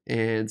game.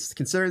 And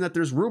considering that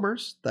there's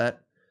rumors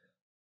that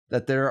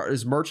there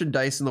is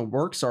merchandise in the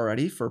works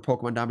already for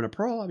Pokemon Diamond and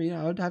Pearl, I mean,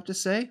 I would have to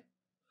say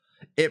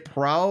it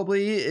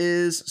probably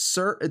is,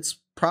 it's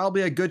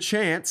probably a good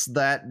chance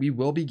that we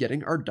will be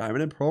getting our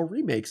Diamond and Pearl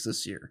remakes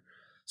this year.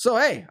 So,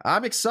 hey,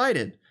 I'm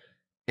excited.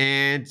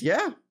 And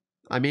yeah,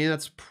 I mean,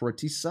 that's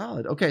pretty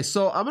solid. Okay,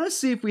 so I'm going to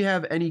see if we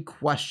have any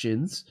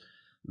questions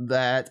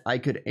that I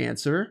could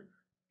answer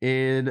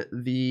in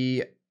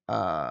the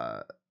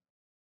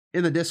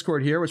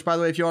Discord here, which, by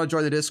the way, if you want to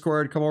join the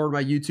Discord, come over to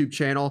my YouTube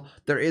channel.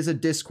 There is a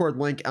Discord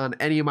link on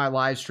any of my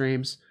live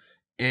streams.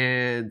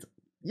 And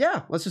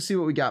yeah, let's just see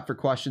what we got for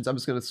questions. I'm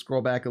just going to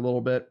scroll back a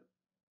little bit.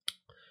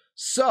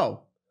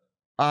 So,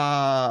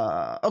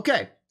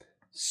 okay.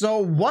 So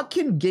what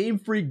can Game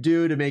Freak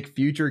do to make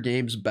future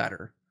games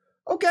better?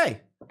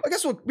 Okay, I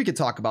guess we could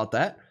talk about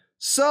that.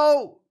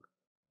 So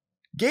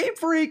Game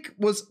Freak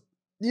was,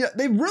 yeah,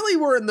 they really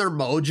were in their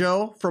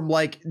mojo from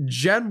like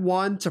Gen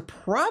 1 to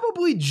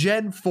probably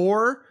Gen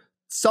 4,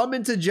 some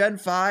into Gen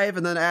 5,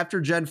 and then after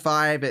Gen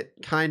 5, it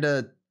kind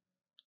of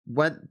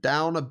went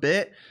down a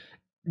bit.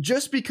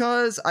 Just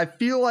because I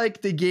feel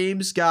like the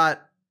games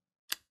got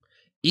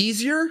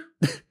easier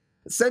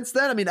since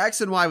then. I mean,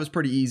 X and Y was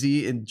pretty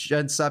easy, and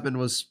Gen 7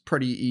 was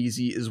pretty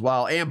easy as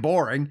well, and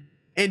boring.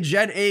 And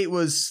Gen 8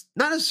 was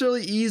not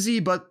necessarily easy,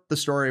 but the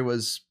story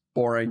was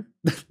boring,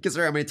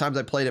 considering how many times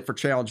I played it for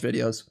challenge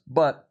videos.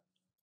 But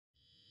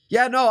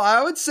yeah, no,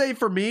 I would say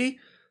for me,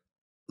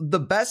 the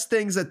best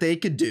things that they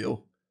could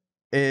do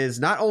is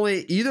not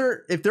only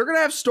either, if they're going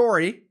to have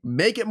story,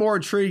 make it more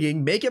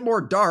intriguing, make it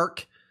more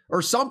dark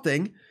or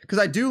something. Because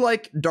I do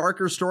like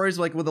darker stories,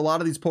 like with a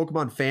lot of these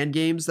Pokemon fan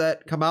games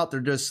that come out. They're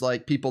just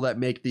like people that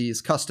make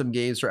these custom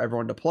games for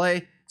everyone to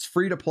play. It's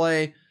free to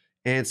play.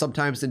 And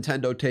sometimes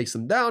Nintendo takes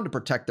them down to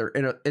protect their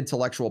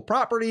intellectual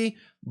property,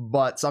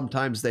 but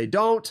sometimes they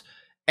don't.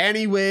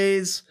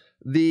 Anyways,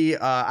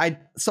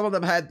 some of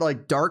them had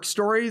like dark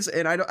stories,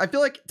 and I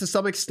feel like to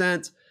some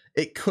extent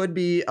it could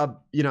be a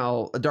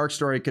dark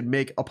story could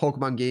make a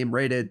Pokemon game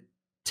rated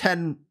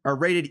 10 or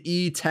rated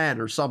E10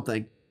 or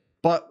something.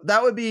 But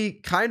that would be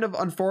kind of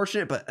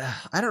unfortunate. But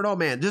I don't know,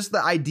 man. Just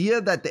the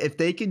idea that if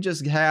they can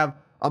just have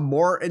a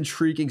more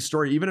intriguing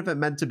story, even if it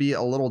meant to be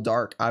a little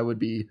dark, I would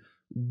be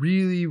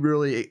really,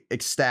 really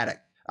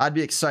ecstatic. I'd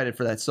be excited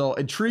for that. So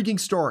intriguing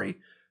story.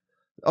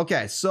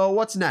 Okay, so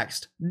what's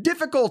next?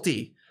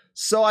 Difficulty.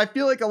 So I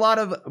feel like a lot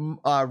of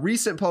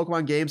recent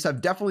Pokemon games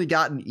have definitely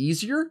gotten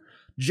easier.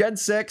 Gen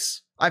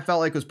 6, I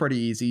felt like was pretty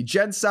easy.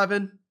 Gen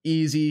 7,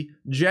 easy.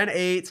 Gen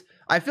 8,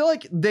 I feel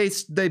like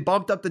they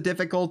bumped up the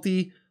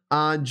difficulty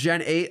on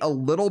Gen 8 a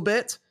little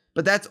bit,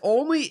 but that's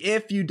only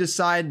if you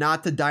decide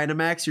not to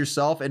Dynamax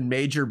yourself in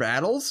major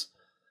battles.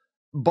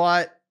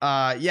 But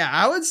yeah,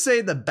 I would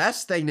say the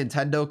best thing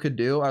Nintendo could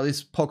do, or at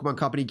least Pokemon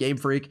Company, Game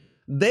Freak,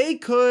 they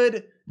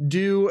could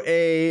do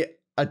a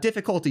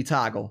difficulty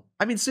toggle.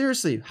 I mean,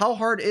 seriously, how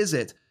hard is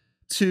it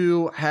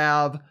to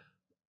have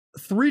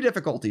 3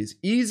 difficulties?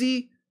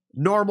 Easy,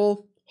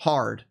 normal,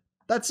 hard.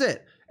 That's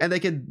it. And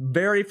they could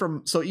vary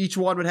from, so each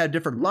one would have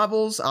different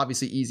levels.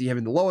 Obviously, easy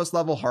having the lowest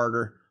level,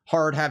 hard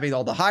having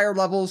all the higher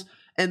levels.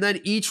 And then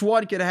each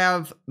one could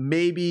have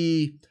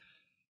maybe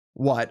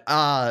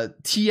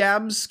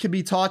TMs can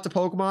be taught to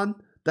Pokemon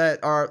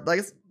that are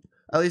like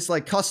at least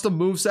like custom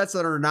movesets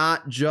that are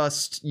not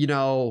just,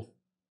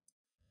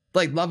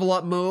 like level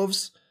up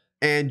moves,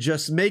 and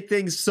just make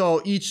things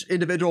so each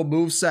individual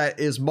moveset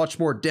is much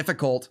more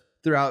difficult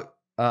throughout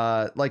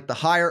like the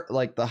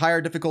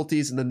higher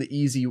difficulties, and then the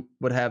easy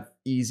would have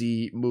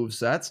easy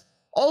movesets.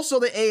 Also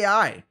the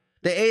AI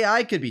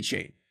could be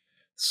changed.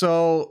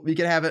 So we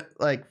could have it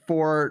like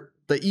for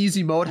the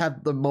easy mode,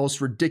 have the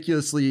most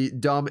ridiculously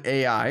dumb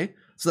AI.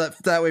 So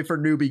that way for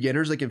new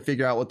beginners, they can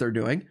figure out what they're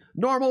doing.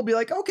 Normal be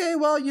like, okay,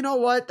 well, you know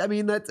what? I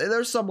mean,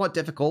 they're somewhat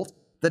difficult.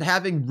 Then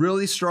having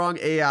really strong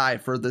AI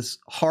for this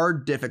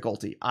hard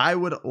difficulty. I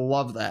would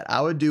love that. I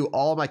would do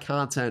all my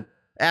content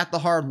at the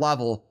hard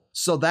level,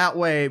 so that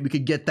way we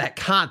could get that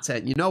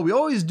content. We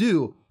always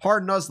do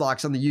hard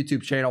Nuzlockes on the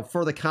YouTube channel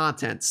for the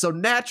content. So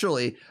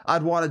naturally,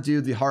 I'd want to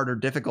do the harder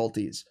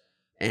difficulties.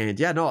 And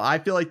yeah, no, I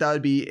feel like that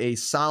would be a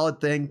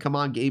solid thing. Come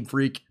on, Game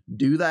Freak,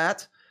 do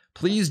that.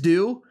 Please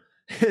do.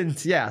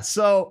 And yeah,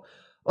 so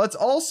let's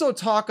also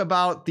talk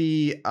about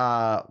the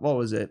what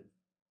was it?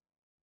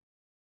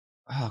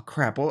 Oh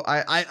crap. Well,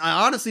 I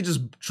honestly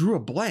just drew a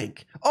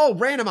blank. Oh,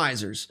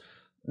 randomizers.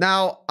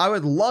 Now, I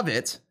would love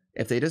it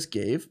if they just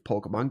gave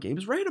Pokemon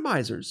games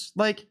randomizers.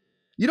 Like,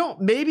 you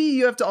don't, maybe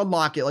you have to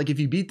unlock it. Like, if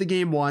you beat the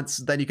game once,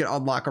 then you can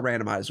unlock a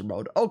randomizer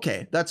mode.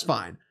 Okay, that's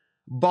fine.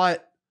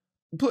 But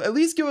at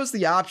least give us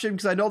the option,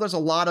 because I know there's a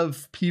lot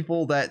of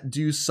people that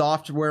do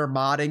software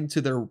modding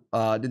to their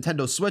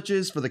Nintendo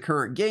Switches for the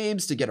current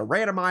games to get a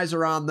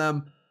randomizer on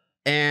them.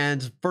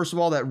 And first of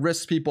all, that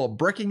risks people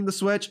bricking the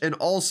Switch, and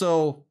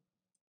also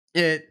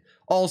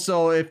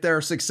if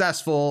they're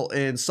successful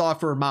in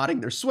software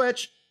modding their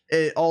Switch,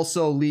 it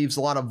also leaves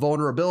a lot of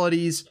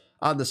vulnerabilities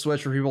on the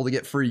Switch for people to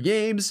get free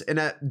games, and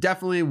that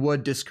definitely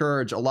would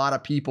discourage a lot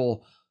of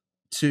people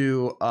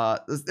to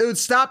it would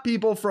stop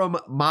people from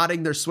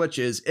modding their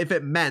Switches if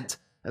it meant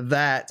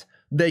that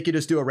they could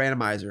just do a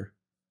randomizer.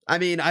 I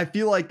mean, I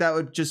feel like that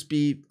would just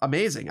be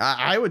amazing.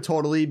 I would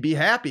totally be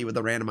happy with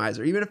a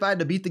randomizer, even if I had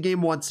to beat the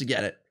game once to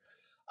get it.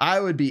 I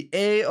would be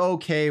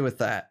a-okay with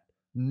that,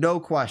 no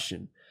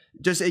question.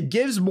 Just, it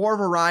gives more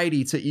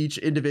variety to each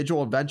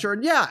individual adventure.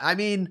 And yeah, I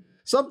mean,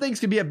 some things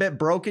can be a bit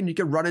broken. You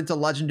can run into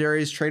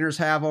legendaries, trainers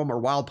have them, or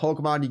wild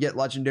Pokemon, you get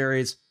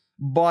legendaries.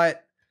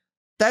 But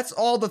that's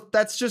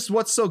just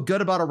what's so good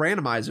about a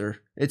randomizer.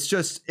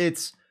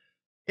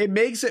 It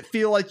makes it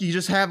feel like you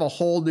just have a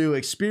whole new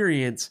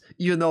experience,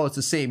 even though it's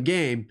the same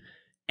game.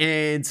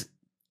 And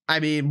I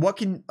mean,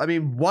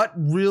 what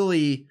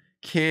really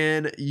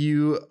can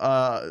you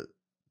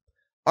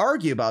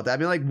argue about that? I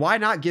mean, like, why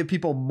not give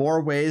people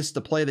more ways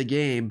to play the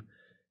game?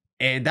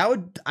 And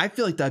I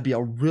feel like that'd be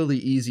a really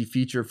easy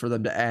feature for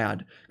them to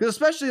add. Because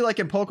especially like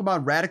in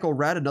Pokemon Radical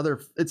Red,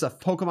 it's a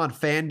Pokemon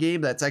fan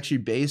game that's actually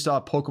based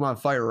off Pokemon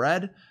Fire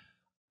Red.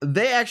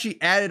 They actually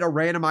added a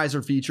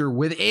randomizer feature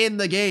within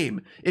the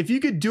game. If you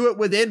could do it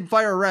within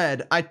Fire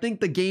Red, I think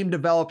the game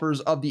developers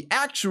of the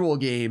actual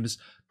games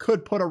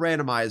could put a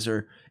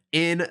randomizer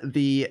in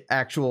the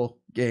actual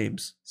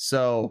games.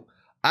 So,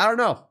 I don't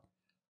know.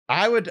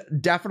 I would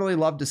definitely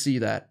love to see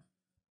that.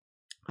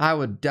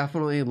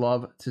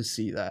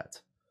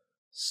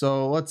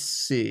 So let's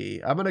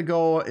see. I'm going to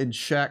go and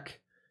check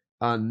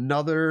get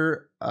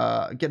another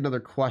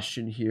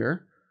question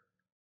here.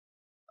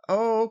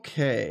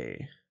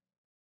 Okay.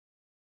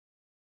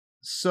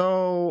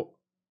 So,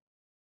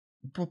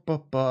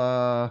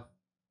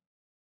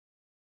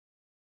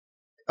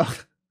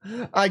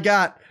 I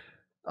got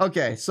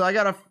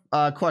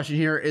a question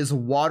here. Is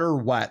water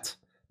wet?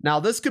 Now,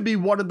 this could be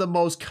one of the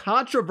most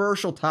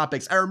controversial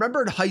topics. I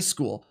remember in high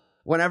school,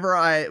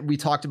 whenever we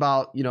talked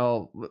about,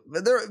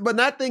 when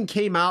that thing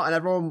came out and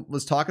everyone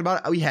was talking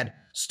about it, we had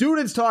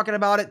students talking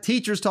about it,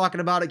 teachers talking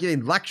about it,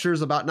 getting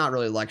lectures about, not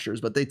really lectures,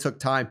 but they took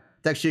time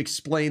to actually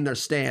explain their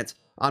stance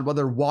on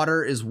whether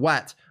water is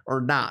wet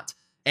or not.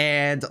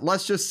 And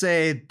let's just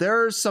say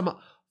there's some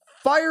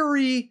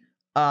fiery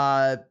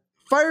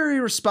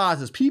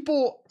responses.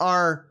 People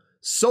are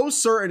so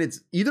certain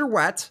it's either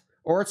wet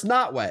or it's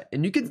not wet.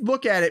 And you can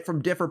look at it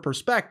from different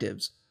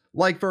perspectives.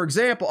 Like, for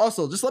example,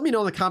 also, just let me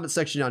know in the comment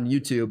section on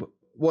YouTube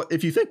what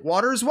if you think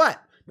water is wet.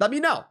 Let me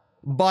know.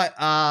 But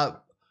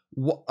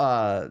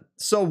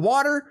so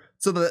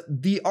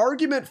the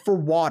argument for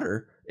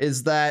water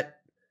is that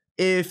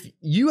if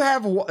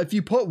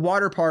you put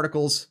water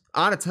particles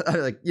on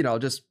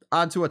just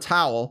onto a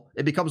towel,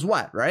 it becomes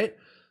wet, right?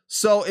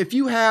 So if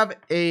you have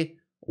a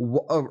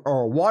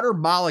water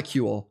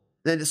molecule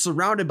that is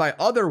surrounded by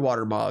other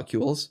water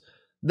molecules,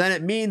 then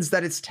it means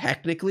that it's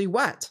technically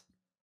wet.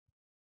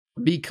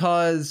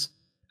 Because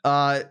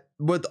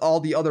with all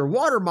the other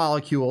water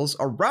molecules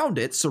around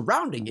it,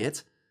 surrounding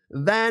it,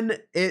 then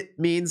it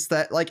means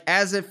that, like,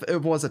 as if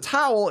it was a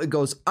towel, it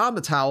goes on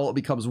the towel, it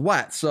becomes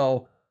wet.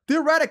 So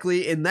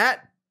theoretically, in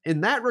that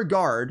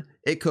regard,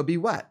 it could be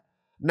wet.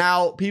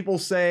 Now, people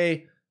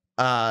say,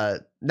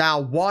 now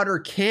water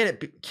can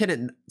it?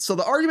 So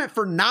the argument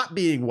for not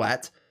being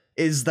wet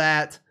is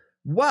that,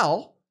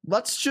 well,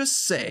 let's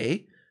just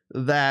say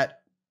that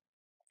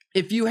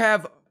if you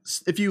have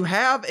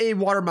a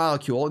water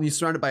molecule and you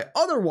surround it by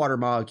other water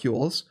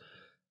molecules,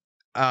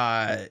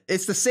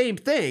 it's the same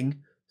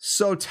thing.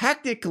 So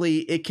technically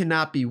it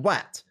cannot be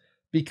wet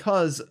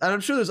because, and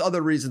I'm sure there's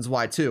other reasons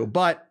why too,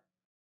 but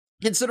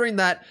considering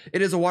that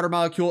it is a water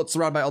molecule, it's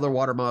surrounded by other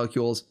water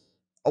molecules,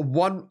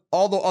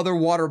 all the other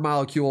water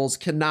molecules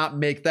cannot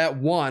make that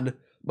one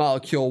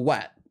molecule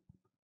wet.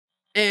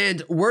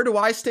 And where do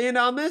I stand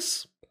on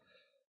this?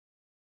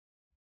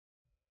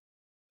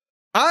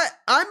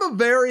 I'm a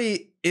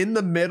very in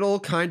the middle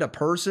kind of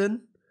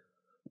person,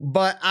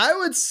 but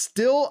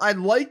I'd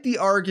like the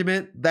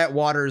argument that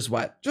water is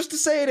wet, just to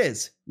say it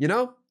is,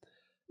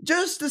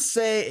 just to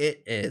say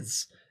it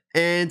is.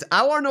 And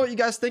I want to know what you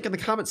guys think in the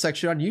comment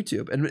section on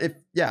YouTube. And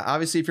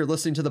obviously if you're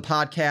listening to the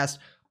podcast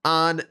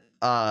on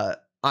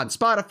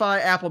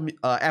Spotify,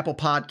 Apple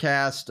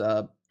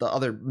Podcast, the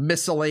other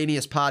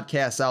miscellaneous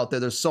podcasts out there,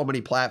 there's so many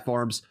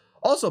platforms.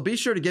 Also, be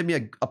sure to give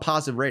me a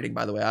positive rating,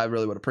 by the way. I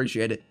really would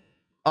appreciate it.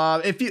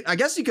 I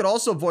guess you could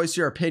also voice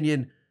your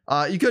opinion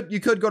You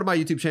could go to my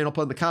YouTube channel,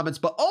 put in the comments,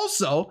 but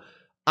also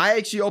I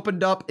actually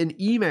opened up an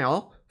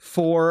email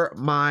for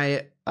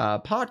my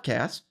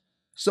podcast.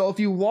 So if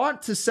you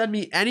want to send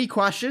me any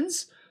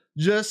questions,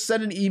 just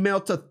send an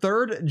email to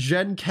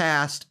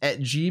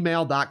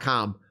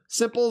thirdgencast@gmail.com.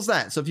 Simple as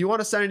that. So if you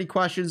want to send any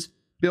questions,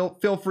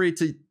 feel free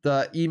to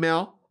the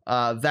email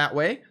that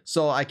way.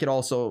 So I could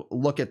also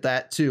look at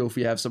that too if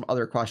you have some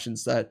other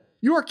questions that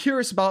you are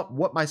curious about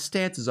what my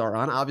stances are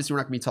on. Obviously, we're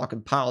not going to be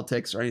talking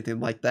politics or anything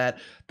like that.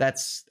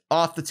 That's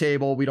off the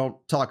table. We don't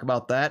talk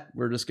about that.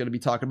 We're just going to be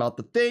talking about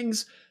the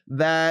things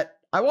that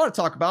I want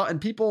to talk about and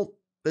people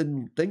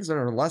and things that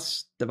are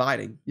less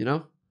dividing, you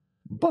know?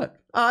 But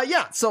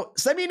yeah, so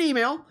send me an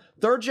email,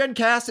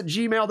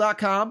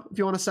 thirdgencast@gmail.com if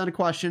you want to send a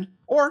question.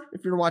 Or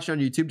if you're watching on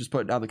YouTube, just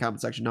put it down in the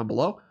comment section down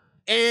below.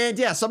 And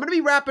yeah, so I'm going to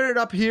be wrapping it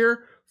up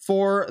here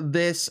for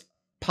this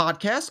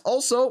podcast.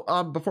 Also,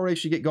 before we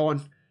actually get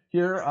going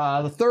here,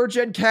 the Third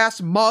Gen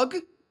Cast mug.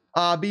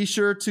 Be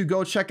sure to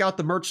go check out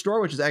the merch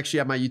store, which is actually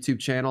on my YouTube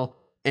channel.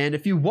 And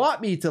if you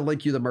want me to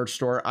link you the merch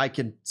store, I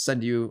can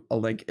send you a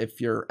link if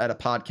you're at a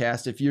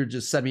podcast. If you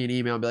just send me an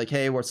email and be like,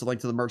 hey, what's the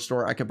link to the merch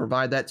store? I can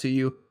provide that to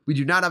you. We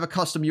do not have a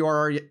custom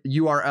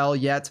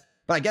URL yet,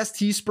 but I guess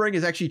Teespring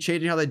is actually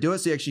changing how they do it.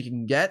 So you actually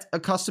can get a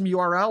custom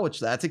URL, which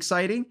that's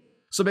exciting.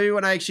 So maybe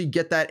when I actually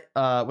get that,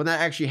 when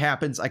that actually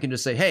happens, I can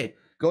just say, hey,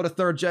 go to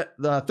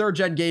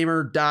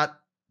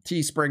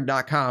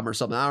thirdgengamer.teespring.com or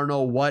something. I don't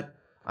know what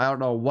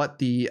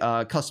the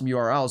custom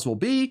URLs will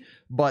be,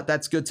 but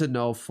that's good to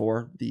know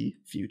for the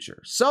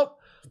future. So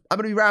I'm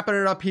going to be wrapping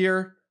it up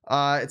here.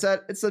 It's a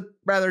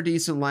rather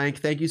decent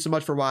length. Thank you so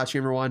much for watching,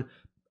 everyone.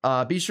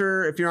 Be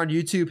sure, if you're on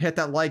YouTube, hit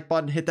that like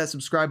button, hit that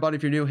subscribe button.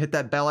 If you're new, hit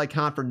that bell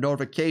icon for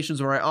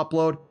notifications where I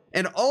upload.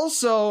 And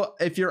also,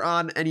 if you're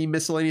on any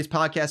miscellaneous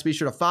podcast, be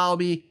sure to follow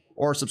me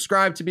or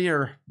subscribe to me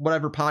or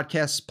whatever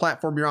podcast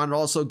platform you're on. And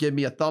also give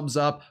me a thumbs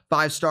up,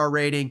 5-star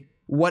rating,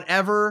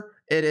 whatever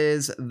it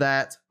is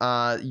that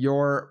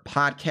your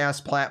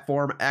podcast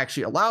platform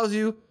actually allows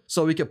you,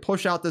 so we can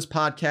push out this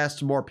podcast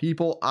to more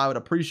people. I would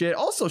appreciate it.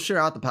 Also, share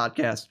out the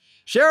podcast.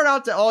 Share it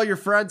out to all your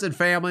friends and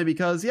family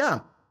because,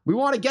 yeah, we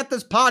want to get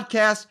this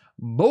podcast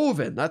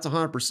moving. That's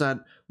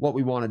 100% what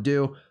we want to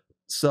do.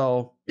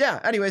 So, yeah,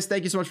 anyways,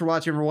 thank you so much for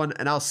watching, everyone,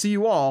 and I'll see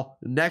you all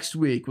next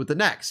week with the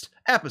next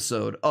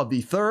episode of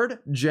the Third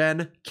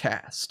Gen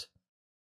Cast.